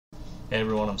Hey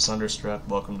everyone, I'm Sunderstruck.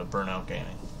 Welcome to Burnout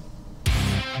Gaming.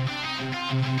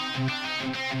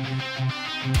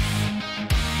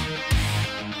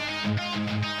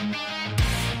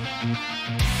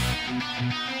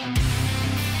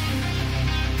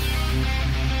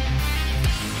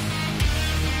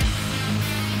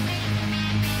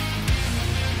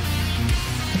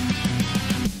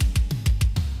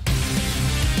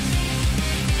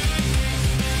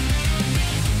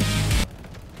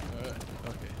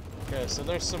 Okay, so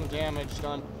there's some damage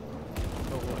done.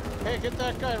 Hey, get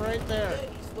that guy right there.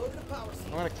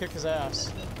 I'm gonna kick his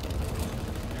ass.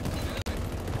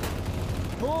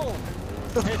 Boom!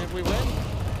 Hey, did we win?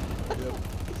 Yep.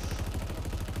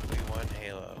 We won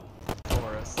Halo.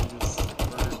 For us, you just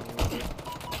murdered me with it.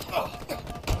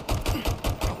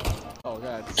 Oh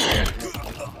god.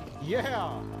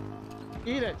 Yeah!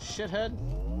 Eat it, shithead.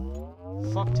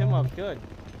 Fucked him up good.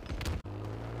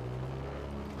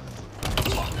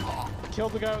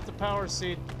 Killed the guy with the power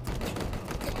seed.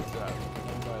 I'm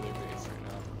by their base right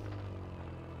now.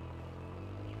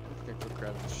 I think I could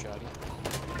grab the shotty.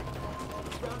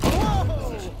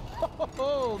 Whoa!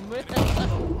 Oh man!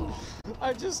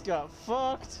 I just got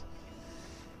fucked.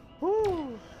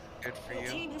 Woo! Good for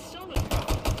you.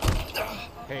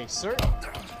 Hey, sir.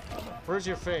 Where's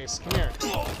your face? Come here.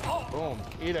 Boom.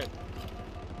 Eat it.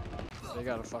 They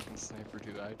got a fucking sniper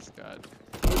too. I just got.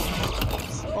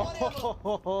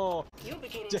 Oh,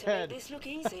 dead. This look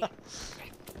easy.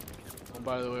 Oh,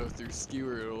 by the way, with your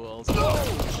skewer, it will also.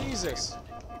 Oh, Jesus.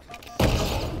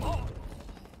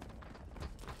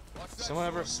 Someone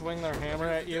ever swing their hammer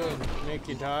at you and make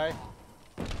you die?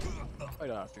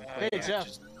 Quite often. Hey, Jeff.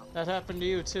 That happened to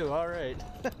you too. All right.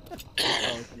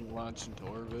 Oh, you launch into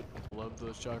orbit. Love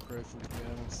those shock rifles, to be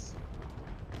honest.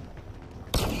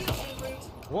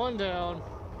 One down.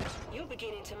 You're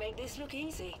beginning to make this look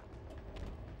easy.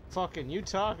 Fucking, you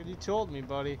talking? You told me,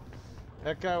 buddy.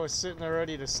 That guy was sitting there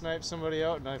ready to snipe somebody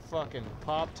out, and I fucking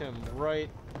popped him right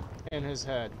in his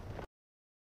head.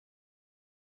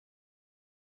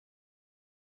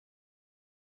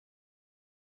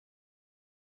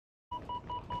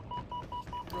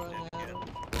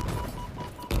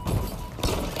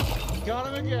 Got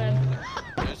him again.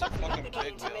 There's a fucking big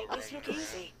Beginning to wheel make this look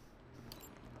easy.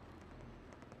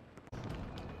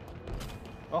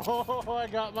 Oh, I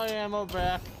got my ammo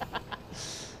back.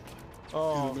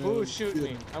 Oh, who's shooting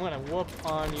me? I'm gonna whoop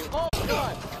on you. Oh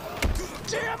god!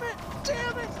 Damn it!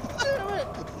 Damn it! Damn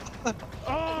it!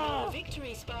 Oh!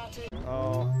 Victory, Spartan.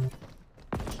 Oh.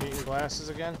 Cheating glasses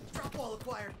again? Drop wall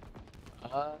acquired.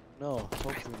 No,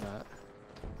 hopefully not.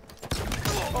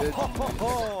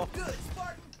 Oh, Good,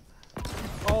 Spartan.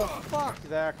 oh, fuck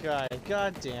that guy.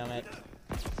 God damn it.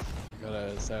 Gotta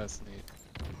assassinate.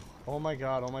 Oh my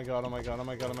god, oh my god, oh my god, oh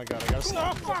my god, oh my god. I gotta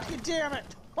stop. Oh, fucking damn it!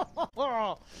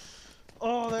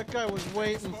 Oh, that guy was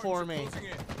waiting for me.